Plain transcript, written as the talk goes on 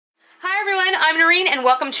Maureen and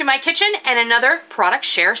welcome to my kitchen and another Product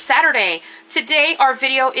Share Saturday. Today our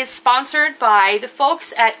video is sponsored by the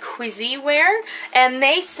folks at Kuisiware, and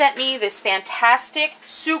they sent me this fantastic,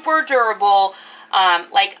 super durable,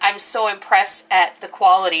 I'm so impressed at the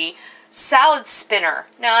quality, salad spinner.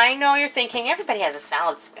 Now I know you're thinking everybody has a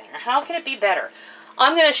salad spinner. How can it be better?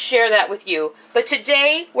 I'm going to share that with you, but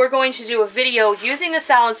today we're going to do a video using the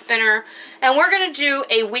salad spinner, and we're going to do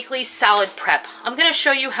a weekly salad prep. I'm going to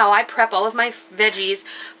show you how I prep all of my veggies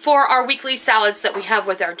for our weekly salads that we have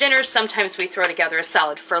with our dinners. Sometimes we throw together a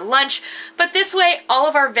salad for lunch, but this way all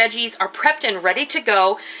of our veggies are prepped and ready to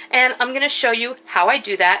go, and I'm going to show you how I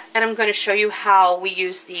do that, and I'm going to show you how we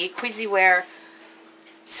use the Kuisiware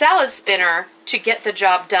salad spinner to get the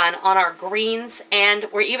job done on our greens, and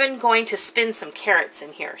we're even going to spin some carrots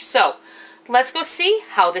in here. So let's go see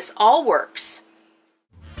how this all works.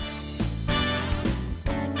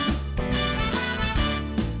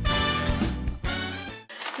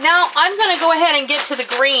 Now I'm going to go ahead and get to the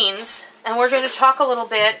greens, and we're going to talk a little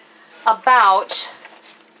bit about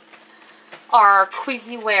our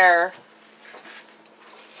Kuisiware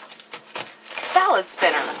salad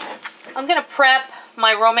spinner. I'm going to prep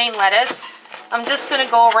my romaine lettuce. I'm just going to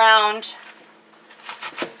go around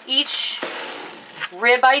each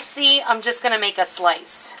rib I see. I'm just going to make a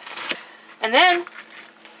slice. And then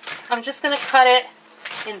I'm just going to cut it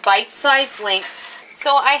in bite-sized lengths.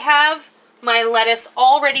 So I have my lettuce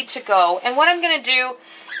all ready to go. And what I'm going to do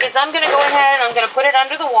is I'm going to go ahead and I'm going to put it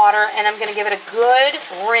under the water, and I'm going to give it a good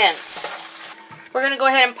rinse. We're going to go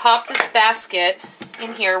ahead and pop this basket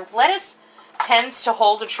in here. Lettuce tends to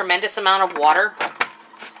hold a tremendous amount of water,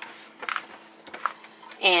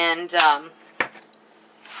 and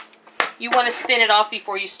you want to spin it off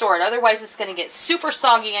before you store it. Otherwise it's going to get super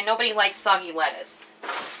soggy, and nobody likes soggy lettuce.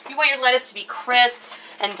 You want your lettuce to be crisp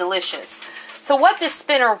and delicious. So what this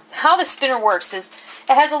spinner, how the spinner works is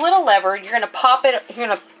it has a little lever. You're going to pop it, you're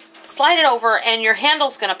going to slide it over, and your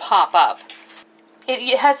handle's going to pop up.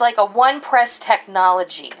 It has like a one press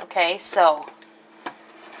technology, okay? So,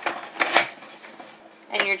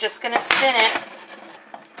 and you're just going to spin it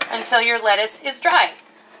until your lettuce is dry.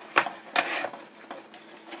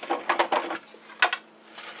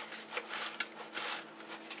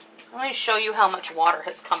 Let me show you how much water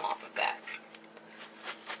has come off of that.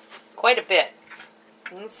 Quite a bit.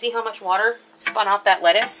 You can see how much water spun off that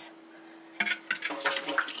lettuce.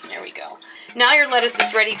 There we go. Now your lettuce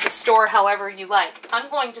is ready to store however you like. I'm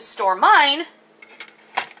going to store mine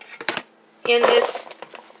in this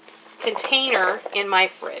container in my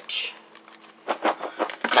fridge.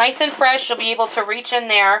 Nice and fresh, you'll be able to reach in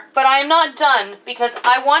there, but I'm not done because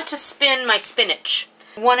I want to spin my spinach.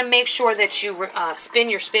 You want to make sure that you spin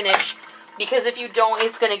your spinach, because if you don't,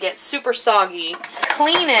 it's going to get super soggy.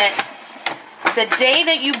 Clean it the day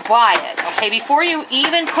that you buy it, okay? Before you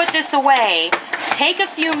even put this away, take a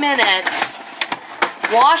few minutes,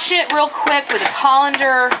 wash it real quick with a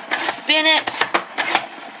colander, spin it,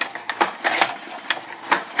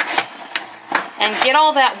 and get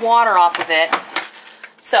all that water off of it.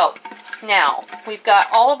 So, now, we've got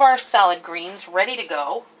all of our salad greens ready to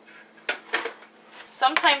go.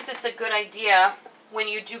 Sometimes it's a good idea when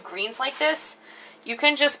you do greens like this, you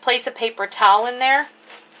can just place a paper towel in there,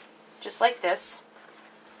 just like this.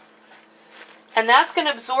 And that's going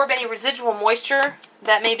to absorb any residual moisture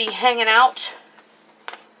that may be hanging out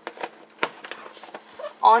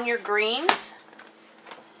on your greens.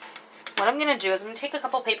 What I'm going to do is I'm going to take a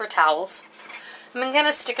couple paper towels. I'm going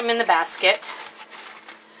to stick them in the basket.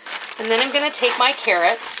 And then I'm going to take my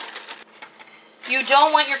carrots. You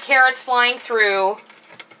don't want your carrots flying through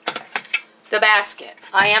the basket.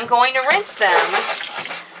 I am going to rinse them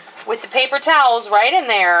with the paper towels right in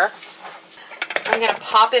there. I'm going to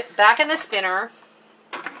pop it back in the spinner,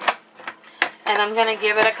 and I'm going to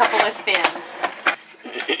give it a couple of spins.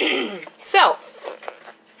 So,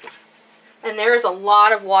 and there is a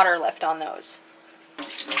lot of water left on those.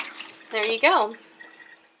 There you go.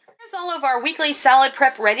 Here's all of our weekly salad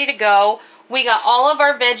prep ready to go. We got all of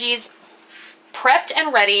our veggies prepped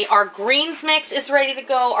and ready. Our greens mix is ready to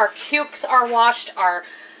go. Our cukes are washed. Our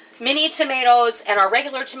mini tomatoes and our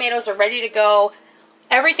regular tomatoes are ready to go.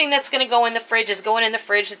 Everything that's going to go in the fridge is going in the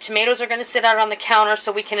fridge. The tomatoes are going to sit out on the counter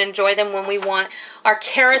so we can enjoy them when we want. Our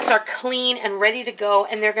carrots are clean and ready to go,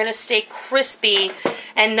 and they're going to stay crispy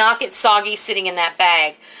and not get soggy sitting in that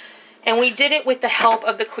bag. And we did it with the help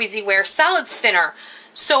of the Kuisiware salad spinner.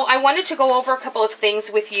 So I wanted to go over a couple of things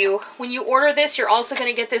with you. When you order this, you're also going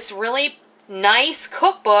to get this really nice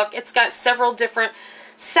cookbook. It's got several different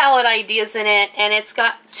salad ideas in it, and it's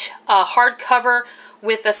got a hardcover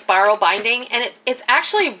with the spiral binding, and it's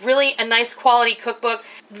actually really a nice quality cookbook.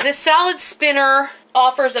 The salad spinner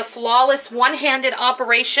offers a flawless one-handed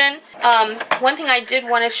operation. One thing I did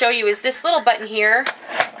want to show you is this little button here.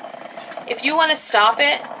 If you want to stop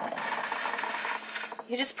it,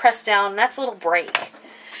 you just press down. That's a little brake.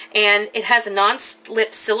 And it has a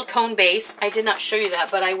non-slip silicone base. I did not show you that,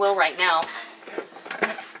 but I will right now.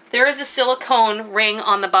 There is a silicone ring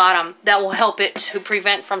on the bottom that will help it to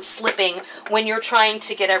prevent from slipping when you're trying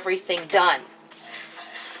to get everything done.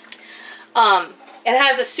 It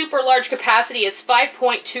has a super large capacity. It's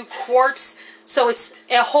 5.2 quarts, so it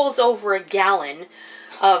holds over a gallon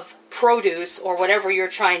of produce or whatever you're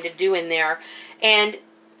trying to do in there. And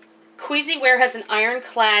Kuisiware has an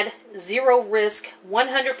ironclad, zero risk,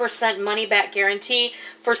 100% money back guarantee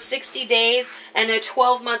for 60 days and a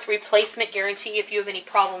 12-month replacement guarantee if you have any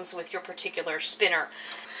problems with your particular spinner.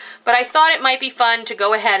 But I thought it might be fun to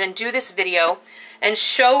go ahead and do this video and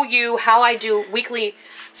show you how I do weekly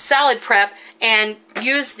salad prep and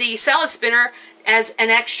use the salad spinner as an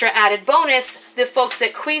extra added bonus. The folks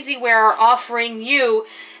at Kuisiware are offering you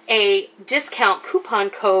a discount coupon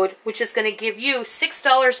code, which is going to give you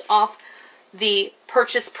 $6 off the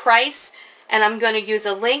purchase price, and I'm going to use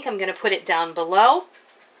a link. I'm going to put it down below,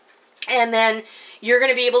 and then you're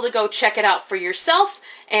going to be able to go check it out for yourself.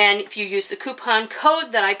 And if you use the coupon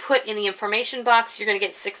code that I put in the information box, you're going to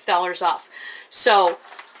get $6 off. So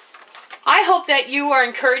I hope that you are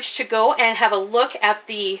encouraged to go and have a look at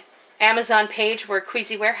the Amazon page where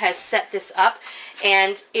Kuisiware has set this up.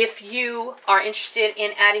 And if you are interested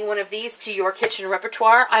in adding one of these to your kitchen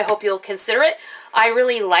repertoire, I hope you'll consider it. I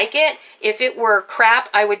really like it. If it were crap,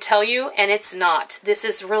 I would tell you, and it's not. This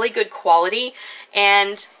is really good quality,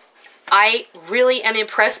 and I really am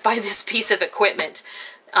impressed by this piece of equipment.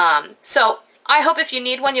 So I hope if you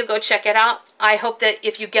need one, you'll go check it out. I hope that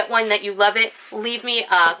if you get one that you love it, leave me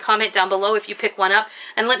a comment down below if you pick one up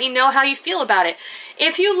and let me know how you feel about it.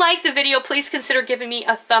 If you like the video, please consider giving me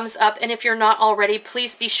a thumbs up, and if you're not already,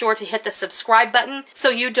 please be sure to hit the subscribe button so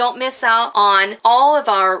you don't miss out on all of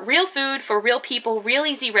our real food for real people, real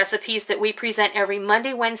easy recipes that we present every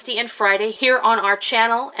Monday, Wednesday, and Friday here on our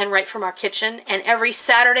channel and right from our kitchen. And every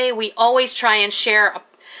Saturday, we always try and share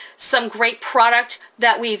some great product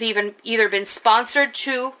that we've either been sponsored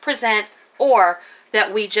to present or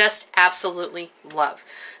that we just absolutely love.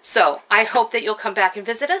 So I hope that you'll come back and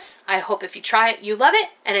visit us. I hope if you try it, you love it.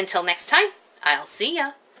 And until next time, I'll see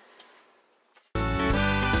ya.